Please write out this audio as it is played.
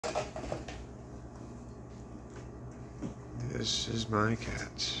This is my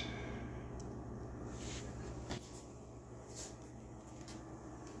cat.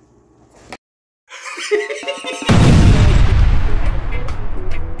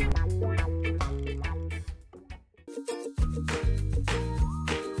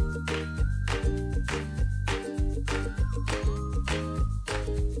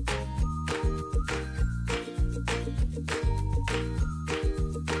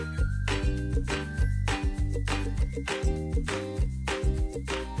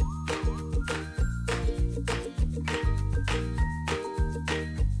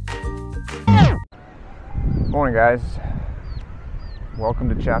 Morning guys, welcome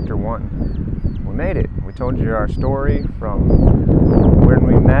to chapter 1. We made it. We told you our story from when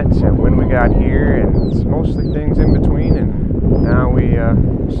we met and when we got here, and it's mostly things in between, and now we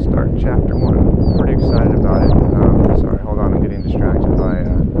start chapter 1. Pretty excited about it. Sorry, hold on, I'm getting distracted by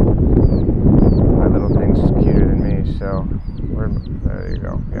my little thing's cuter than me, so there you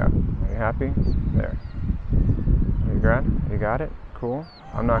go. Yeah, are you happy? There. You got it? Cool.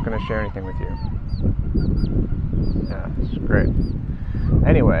 I'm not going to share anything with you. Yeah, it's great.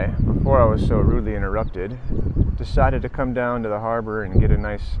 Anyway, before I was so rudely interrupted, decided to come down to the harbor and get a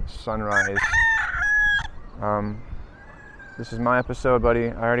nice sunrise. This is my episode, buddy.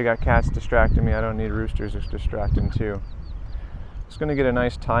 I already got cats distracting me. I don't need roosters that's distracting too. Just gonna get a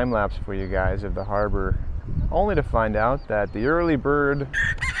nice time lapse for you guys of the harbor, only to find out that the early bird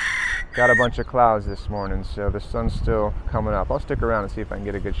got a bunch of clouds this morning, so the sun's still coming up. I'll stick around and see if I can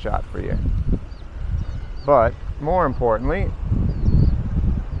get a good shot for you. But more importantly,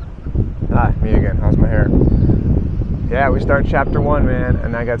 me again, how's my hair? Yeah, we start chapter 1, man,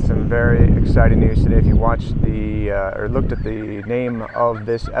 and I got some very exciting news today. If you watched or looked at the name of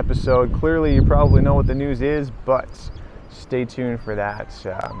this episode, clearly you probably know what the news is, but stay tuned for that.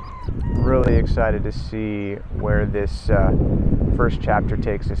 Really excited to see where this first chapter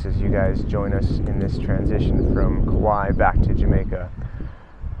takes us as you guys join us in this transition from Kauai back to Jamaica.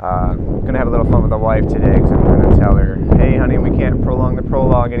 I'm gonna have a little fun with the wife today because I'm gonna tell her, hey honey, we can't prolong the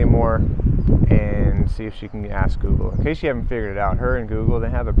prologue anymore, and see if she can ask Google. In case you haven't figured it out, her and Google, they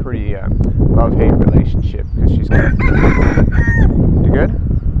have a pretty love-hate relationship because she's got You good?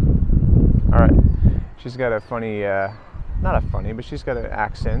 Alright. She's got a funny, but she's got an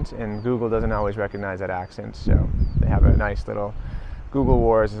accent, and Google doesn't always recognize that accent, so they have a nice little Google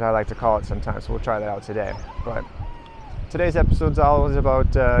wars, as I like to call it sometimes, so we'll try that out today. But today's episode's always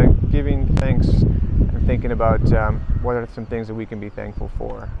about giving thanks and thinking about what are some things that we can be thankful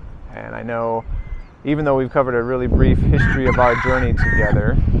for. And I know, even though we've covered a really brief history of our journey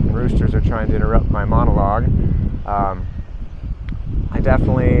together, and roosters are trying to interrupt my monologue, I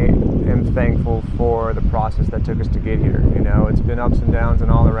definitely am thankful for the process that took us to get here. You know, it's been ups and downs and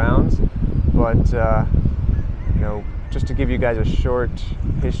all arounds, but you know, just to give you guys a short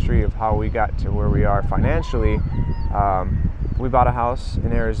history of how we got to where we are financially, we bought a house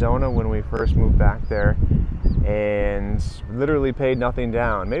in Arizona when we first moved back there, and literally paid nothing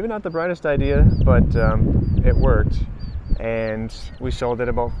down. Maybe not the brightest idea, but it worked. And we sold it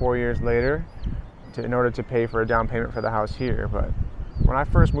about 4 years later in order to pay for a down payment for the house here. But when I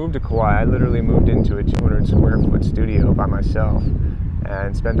first moved to Kauai, I literally moved into a 200 square foot studio by myself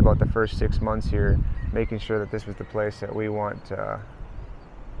and spent about the first 6 months here making sure that this was the place that we want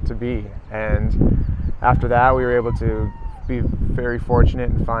to be. And after that, we were able to be very fortunate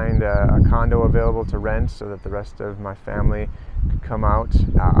and find a condo available to rent so that the rest of my family could come out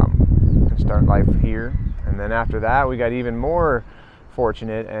and start life here. And then after that, we got even more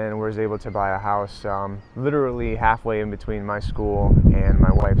fortunate and was able to buy a house literally halfway in between my school and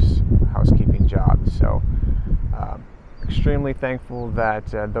my wife's housekeeping job. So extremely thankful that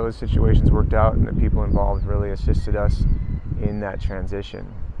those situations worked out and the people involved really assisted us in that transition.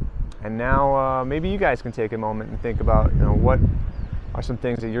 And now maybe you guys can take a moment and think about, you know, what are some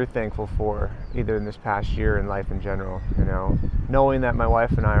things that you're thankful for, either in this past year and life in general. You know, knowing that my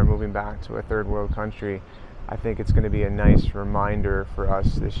wife and I are moving back to a third world country, I think it's going to be a nice reminder for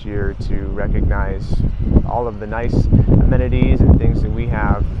us this year to recognize all of the nice amenities and things that we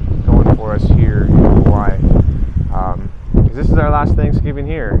have going for us here in Kauai. Because this is our last Thanksgiving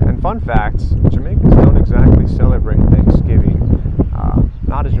here. And fun fact, Jamaicans don't exactly celebrate Thanksgiving.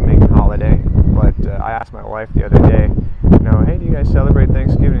 Not a Jamaican holiday, but I asked my wife the other day, you know, hey, do you guys celebrate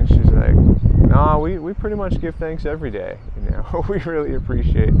Thanksgiving? And she's like, no, we pretty much give thanks every day. You know, we really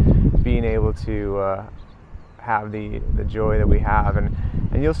appreciate being able to have the joy that we have, and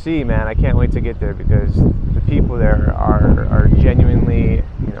you'll see, man, I can't wait to get there because the people there are genuinely,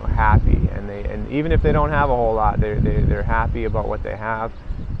 you know, happy, and even if they don't have a whole lot, they're happy about what they have,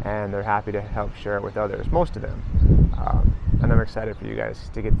 and they're happy to help share it with others. Most of them. and I'm excited for you guys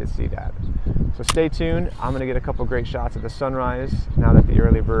to get to see that. So stay tuned. I'm going to get a couple great shots of the sunrise now that the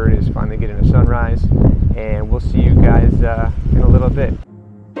early bird is finally getting a sunrise, and we'll see you guys in a little bit.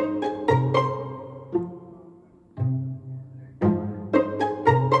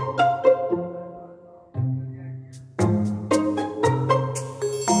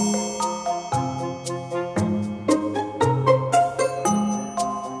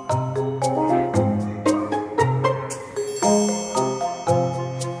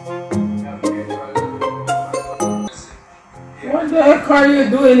 What the heck are you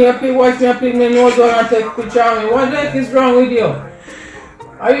doing here? Watching your pig my nose on and take a picture of me. What the heck is wrong with you?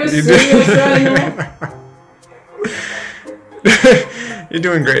 Are you serious right now? You're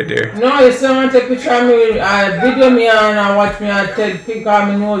doing great, dear. No, you still want to take a picture of me, video me and watch me and take a pic of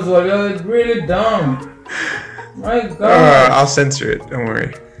my nose. You're really dumb. My God. I'll censor it, don't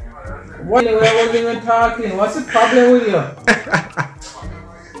worry. What? I wasn't even talking. What's the problem with you?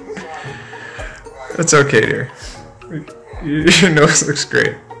 That's okay, dear. Your nose looks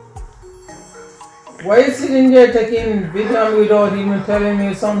great. Why are you sitting there taking video without even telling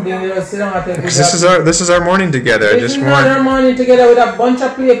me something? You just sit down and take video. This is our morning together. This is not our morning together with a bunch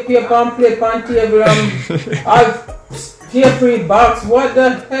of paper and plate on table and a paper box. What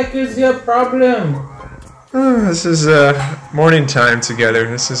the heck is your problem? Oh, this is morning time together.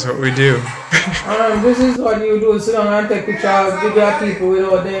 This is what we do. This is what you do. Sit down and take pictures, video people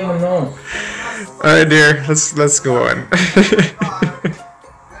without them even know. Alright, dear, let's go on.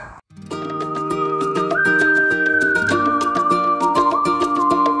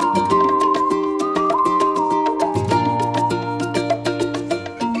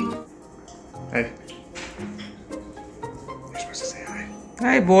 Hey. You're supposed to say hi.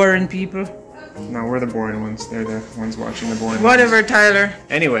 Hi, boring people. No, we're the boring ones. They're the ones watching the boring Whatever, ones. Tyler.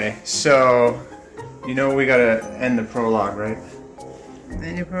 Anyway, so you know we gotta end the prologue, right?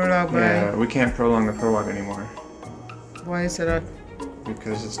 Any prologue, Yeah, we can't prolong the prologue anymore. Why is that?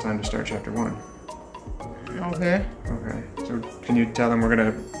 Because it's time to start chapter 1. Okay. Okay, so can you tell them we're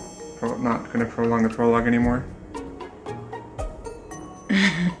not gonna prolong the prologue anymore?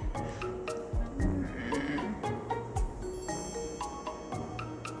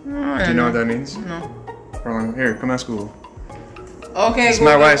 Do you know what that means? No. Prolong. Here, come to school. Okay, It's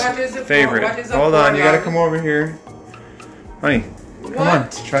my wife's favorite. Hold on, you gotta come over here. Honey, come on,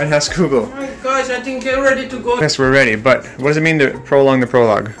 try and ask Google. Oh my gosh, I think you're ready to go. Yes, we're ready, but what does it mean to prolong the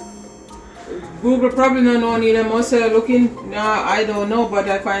prologue? Google probably don't know either. Must say looking. I don't know, but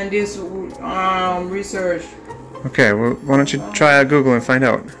I find this research. Okay, well, why don't you try Google and find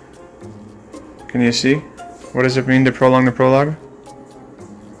out? Can you see? What does it mean to prolong the prologue?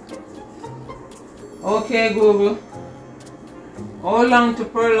 Okay, Google. How long to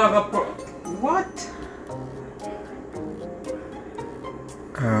prologue a what?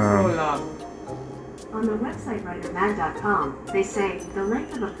 Prologue. On the website writermag.com, they say, the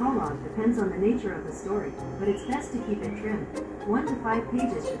length of a prologue depends on the nature of the story, but it's best to keep it trimmed. 1 to 5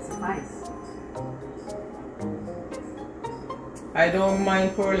 pages should suffice. I don't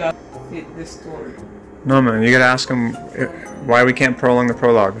mind prologue fit the story. No, man, you gotta ask them why we can't prolong the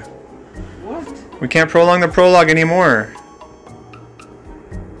prologue. What? We can't prolong the prologue anymore.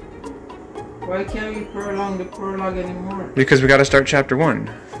 Why can't we prolong the prologue anymore? Because we gotta start chapter 1.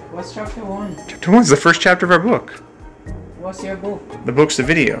 What's chapter 1? Chapter 1 is the first chapter of our book. What's your book? The book's the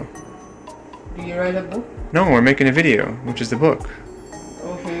video. Do you write a book? No, we're making a video, which is the book.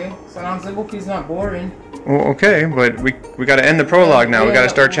 Okay, so long as the book is not boring. Well, okay, but we gotta end the prologue now. We gotta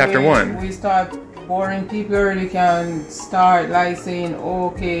start chapter 1. We start boring people early, can start like saying,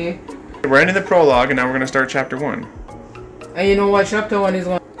 okay. We're ending the prologue, and now we're gonna start chapter 1. And you know what? Chapter 1 is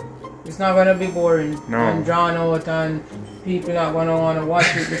going. It's not gonna be boring and No. drawn out, and people not gonna wanna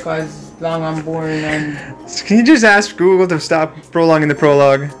watch it because it's long and boring. And So can you just ask Google to stop prolonging the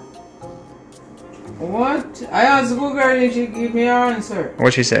prologue? what? I asked Google and she gave me an answer.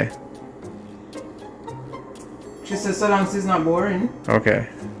 What'd she say? She said, so long as it's not boring. Okay.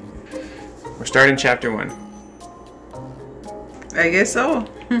 We're starting chapter 1. I guess so.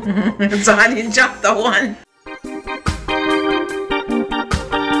 It's only in chapter 1.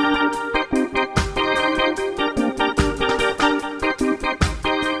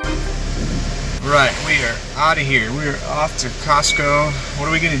 Right, we are out of here. We are off to Costco. What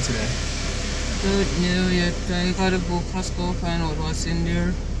are we getting today? Don't know yet. I gotta go Costco, find out what's in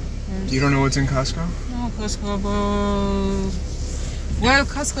there. You don't know what's in Costco? No, Costco, well,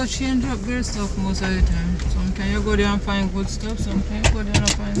 Costco change up their stuff most of the time. Sometimes you go there and find good stuff, sometimes you go there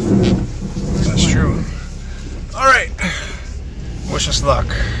and find good That's true. Alright. Wish us luck.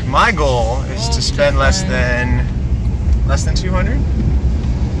 My goal is to spend less than Less than 200?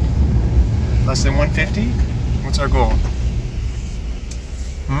 Less than 150? What's our goal?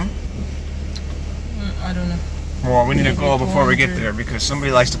 I don't know. Well, we need a goal before we get there because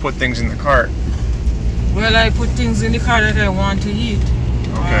somebody likes to put things in the cart. Well, I put things in the cart that I want to eat.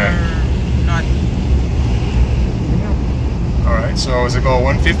 Okay. Or not. Alright, so is the goal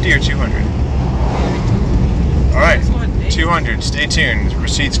 150 or 200? Alright, 200. Stay tuned.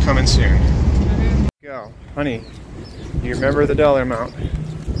 Receipts coming soon. Go. Honey, you remember the dollar amount?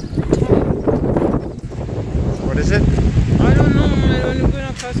 What is it? I don't know. I don't even go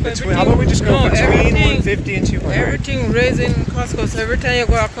to Costco. How about we just go between 150 and 200? Everything raising Costco. So every time you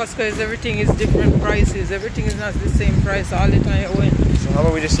go to Costco, everything is different prices. Everything is not the same price all the time you went. So how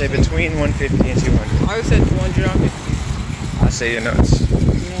about we just say between 150 and 200? I said 250. I'll say your notes. No,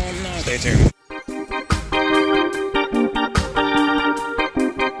 I'm not. Stay tuned.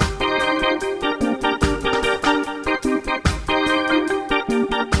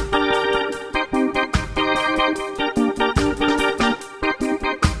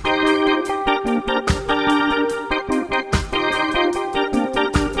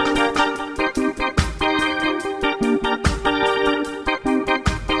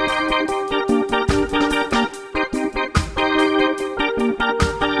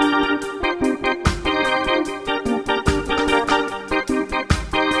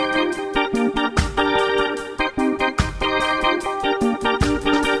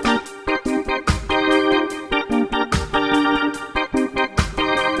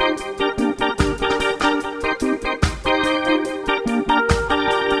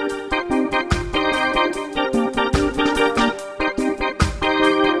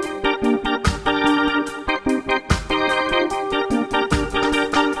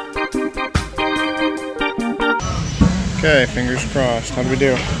 Okay, fingers crossed. How did we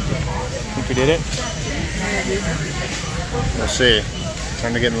do? Think we did it? We'll see.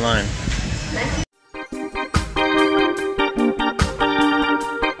 Time to get in line.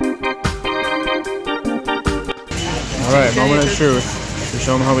 Alright, moment of truth. Should we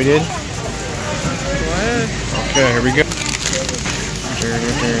show them how we did? Okay, here we go.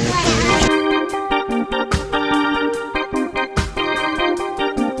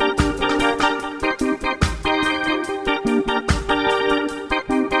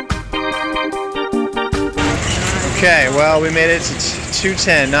 Okay, well, we made it to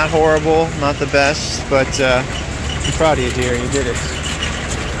 210. Not horrible, not the best, but I'm proud of you, dear. You did it.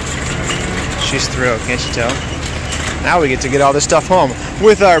 She's thrilled, can't you tell? Now we get to get all this stuff home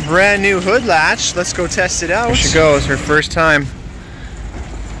with our brand new hood latch. Let's go test it out. Here she goes, her first time.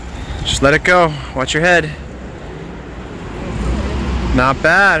 Just let it go. Watch your head. Not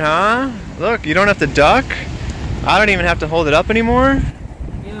bad, huh? Look, you don't have to duck. I don't even have to hold it up anymore.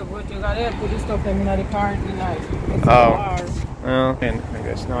 Yeah, but you gotta put this stuff in the car tonight. Well, and I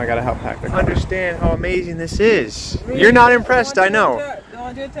guess now I gotta help pack the car. Understand how amazing this is. You're not impressed, I know.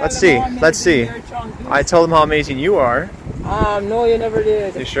 Let's see, let's see. I told them how amazing you are. No, you never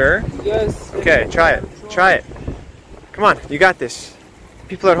did. You sure? Yes. Okay, try it. Try it. Come on, you got this.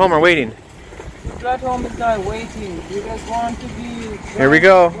 People at home are waiting. People at home is not waiting. You just want to be... Here we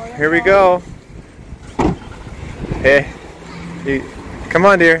go. Here we go. Hey. Come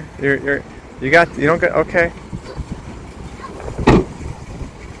on, dear. You don't get... Okay.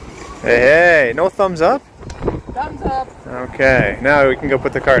 Hey, no thumbs up? Thumbs up. Okay, now we can go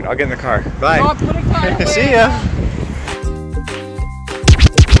put the cart. I'll get in the car. Bye. No, put the cart away. See ya.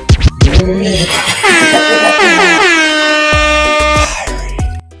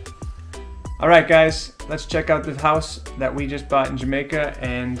 Alright guys, let's check out the house that we just bought in Jamaica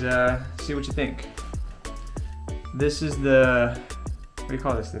and see what you think. This is the, what do you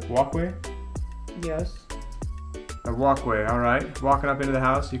call this, the walkway? Yes. A walkway, alright. Walking up into the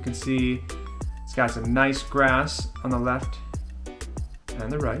house, you can see it's got some nice grass on the left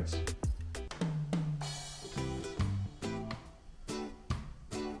and the right.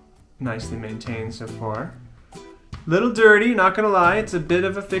 Nicely maintained so far. Little dirty, not gonna lie. It's a bit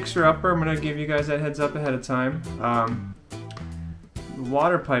of a fixer-upper. I'm gonna give you guys that heads up ahead of time. The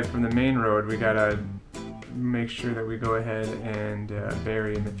water pipe from the main road, we gotta make sure that we go ahead and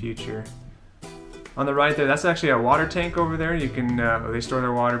bury in the future. On the right there, that's actually a water tank over there. You can, they store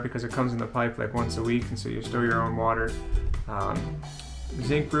their water because it comes in the pipe like once a week, and so you store your own water.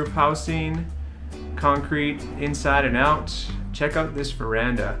 Zinc roof housing, concrete inside and out. Check out this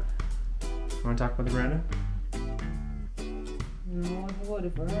veranda. You want to talk about the veranda? No, what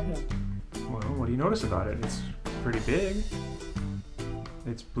about the veranda? Well, what do you notice about it? It's pretty big.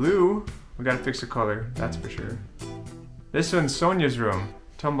 It's blue. We gotta fix the color, that's for sure. This one's Sonia's room.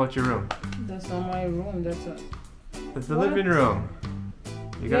 Tell them about your room. That's not my room, that's a... That's the living room.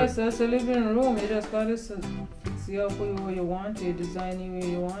 Yes, that's the living room. You just gotta fix it up where you want it, design it where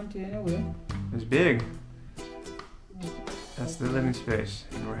you want it anyway. It's big. That's the living space.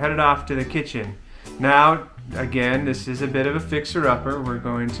 And we're headed off to the kitchen. Now, again, this is a bit of a fixer-upper. We're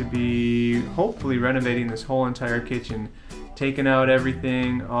going to be hopefully renovating this whole entire kitchen. Taking out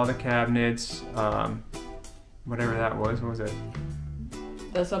everything, all the cabinets, whatever that was. What was it?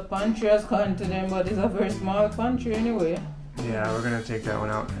 That's a pantry as going to them, but it's a very small pantry anyway. Yeah, we're gonna take that one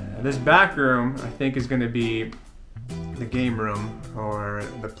out. This back room, I think, is gonna be the game room or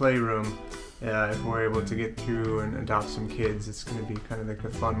the playroom. If we're able to get through and adopt some kids, it's gonna be kind of like the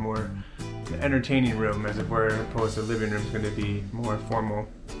fun, more entertaining room, as opposed to the living room is gonna be more formal.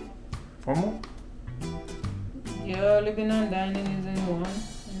 Formal? Yeah, living and dining is in one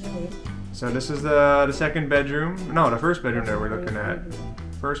anyway. So this is the second bedroom. No, the first bedroom that we're looking at.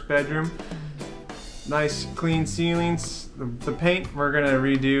 First bedroom. Nice clean ceilings. The paint we're gonna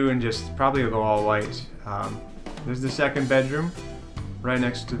redo and just probably go all white. There's the second bedroom right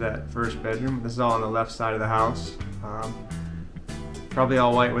next to that first bedroom. This is all on the left side of the house. Probably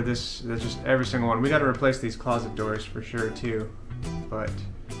all white with this. There's just every single one. We got to replace these closet doors for sure too, but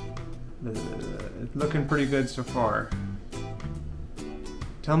it's looking pretty good so far.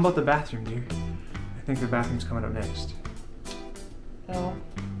 Tell them about the bathroom, dear. I think the bathroom's coming up next.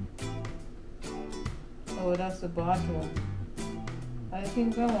 Oh, that's the bathroom. I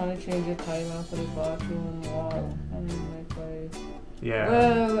think I want to change the timer for the bathroom wall. Yeah.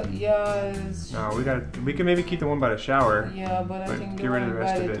 Well, yes. No, we can maybe keep the one by the shower. Yeah, but I think get rid of the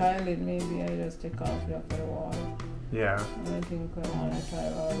rest by of the it. toilet, maybe I just take off that for the water. Yeah. I think I want to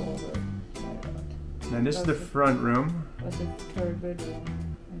tile all over. And this is the front room. That's the third bedroom.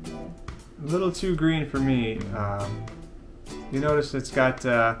 A little too green for me. You notice it's got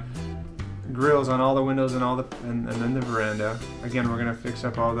grills on all the windows and and then the veranda. Again, we're gonna fix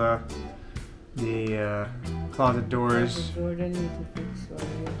up all the closet doors, and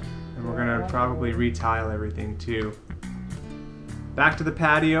we're gonna probably retile everything too. Back to the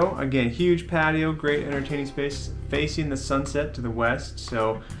patio. Again, huge patio, great entertaining space, facing the sunset to the west.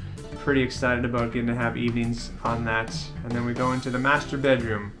 So pretty excited about getting to have evenings on that. And then we go into the master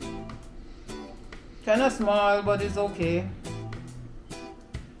bedroom. Kind of small, but it's okay.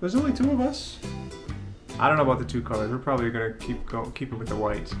 There's only two of us. I don't know about the two colors. We're probably gonna keep it with the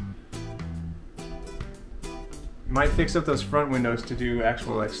white. Might fix up those front windows to do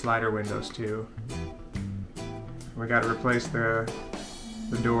actual like slider windows too. We got to replace the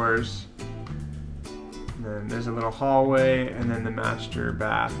doors. And then there's a little hallway, and then the master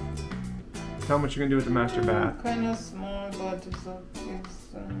bath. Tell them what you're gonna do with the master bath. Kind of small, but it's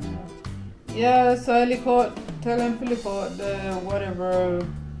yeah. So I tell them to look out the whatever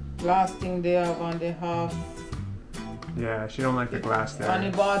glass thing they have on the half. Yeah, she don't like the glass there.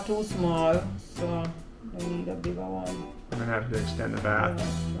 And the bar too small, so I need a bigger one. I'm gonna have to extend the bath.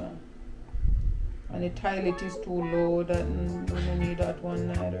 Yeah. And the toilet is too low, that we don't need that one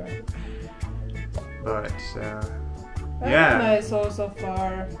either. But yeah, nice house so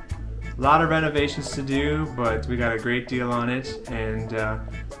far. A lot of renovations to do, but we got a great deal on it, and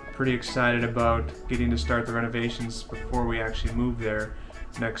pretty excited about getting to start the renovations before we actually move there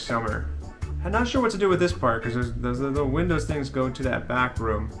next summer. I'm not sure what to do with this part because those little windows things go to that back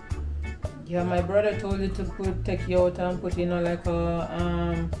room. Yeah, my brother told you to take you out and put in like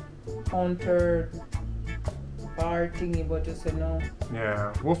a counter bar thingy, but you said no.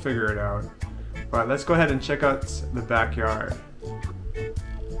 Yeah, we'll figure it out. But let's go ahead and check out the backyard.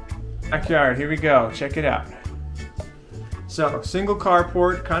 Backyard, here we go. Check it out. So, single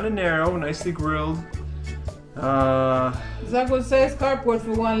carport, kind of narrow, nicely grilled. Is that good size carport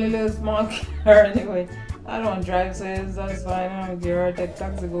for one little small car anyway? I don't drive, so that's fine. I don't care. I take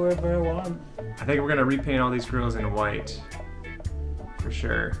taxi, go wherever I want. I think we're gonna repaint all these grills in white, for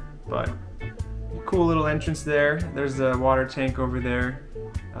sure. But cool little entrance there. There's the water tank over there.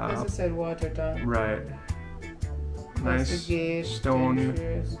 As I said, water tank. Right. Nice gate, stone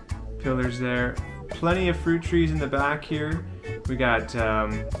pillars there. Plenty of fruit trees in the back here. We got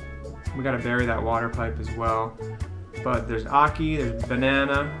to bury that water pipe as well. But there's ackee, there's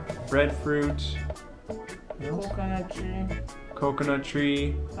banana, breadfruit, coconut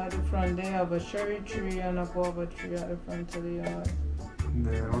tree. At the front they have a cherry tree and a guava tree at the front of the yard.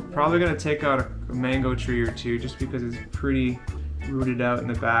 We're probably gonna take out a mango tree or two just because it's pretty rooted out in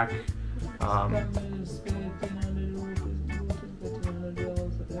the back.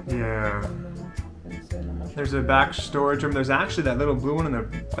 Yeah. There's a back storage room. There's actually that little blue one in the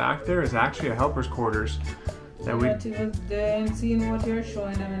back there is actually a helper's quarters. that they ain't seeing what you're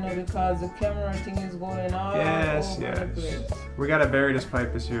showing them, you know, because the camera thing is going all over the place. We gotta bury this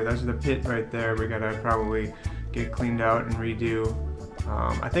pipe this year. That's the pit right there. We gotta probably get cleaned out and redo.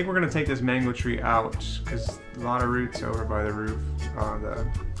 I think we're gonna take this mango tree out because a lot of roots over by the roof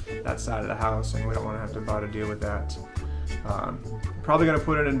on that side of the house, and we don't want to have to bother deal with that. Probably gonna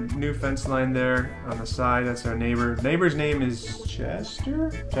put in a new fence line there on the side. That's our neighbor. Neighbor's name is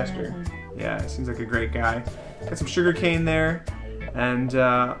Chester. Yeah, seems like a great guy. Got some sugar cane there, and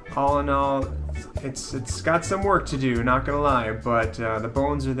all in all, it's got some work to do. Not gonna lie, but the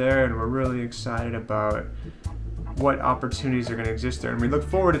bones are there, and we're really excited about what opportunities are going to exist there, and we look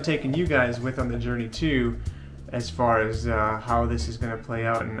forward to taking you guys with on the journey too, as far as how this is going to play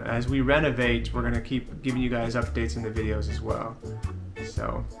out. And as we renovate, we're going to keep giving you guys updates in the videos as well.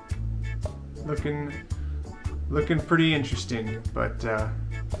 So looking pretty interesting, but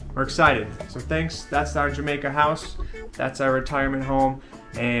we're excited. So thanks. That's our Jamaica house. That's our retirement home,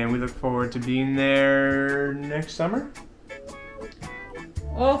 and we look forward to being there next summer.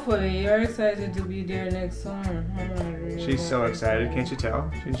 Hopefully, you're excited to be there next summer. She's so excited, can't you tell?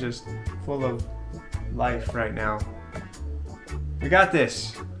 She's just full of life right now. We got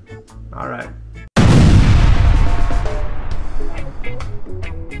this. All right.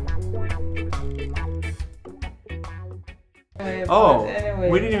 Anyway,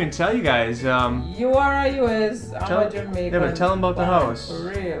 we didn't even tell you guys. You are a US, I'm a Jamaican. Yeah, but tell them about the house. For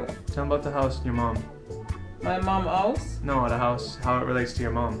real. Tell them about the house and your mom. My mom's house? No, the house. How it relates to your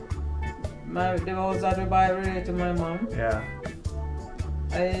mom. The house that we buy related to my mom. Yeah.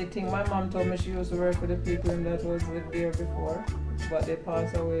 I think my mom told me she used to work with the people that was lived there before, but they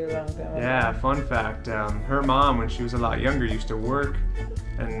passed away a long time ago. Yeah, fun fact. Her mom, when she was a lot younger, used to work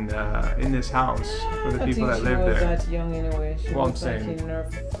and in this house for the people that lived there. She was that young anyway. She was like in her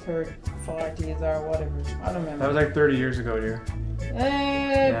 40s or whatever. I don't remember. That was like 30 years ago, dear.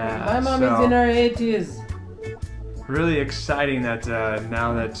 Yeah, my mom is in her 80s. Really exciting that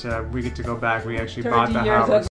now that we get to go back, we actually bought the house.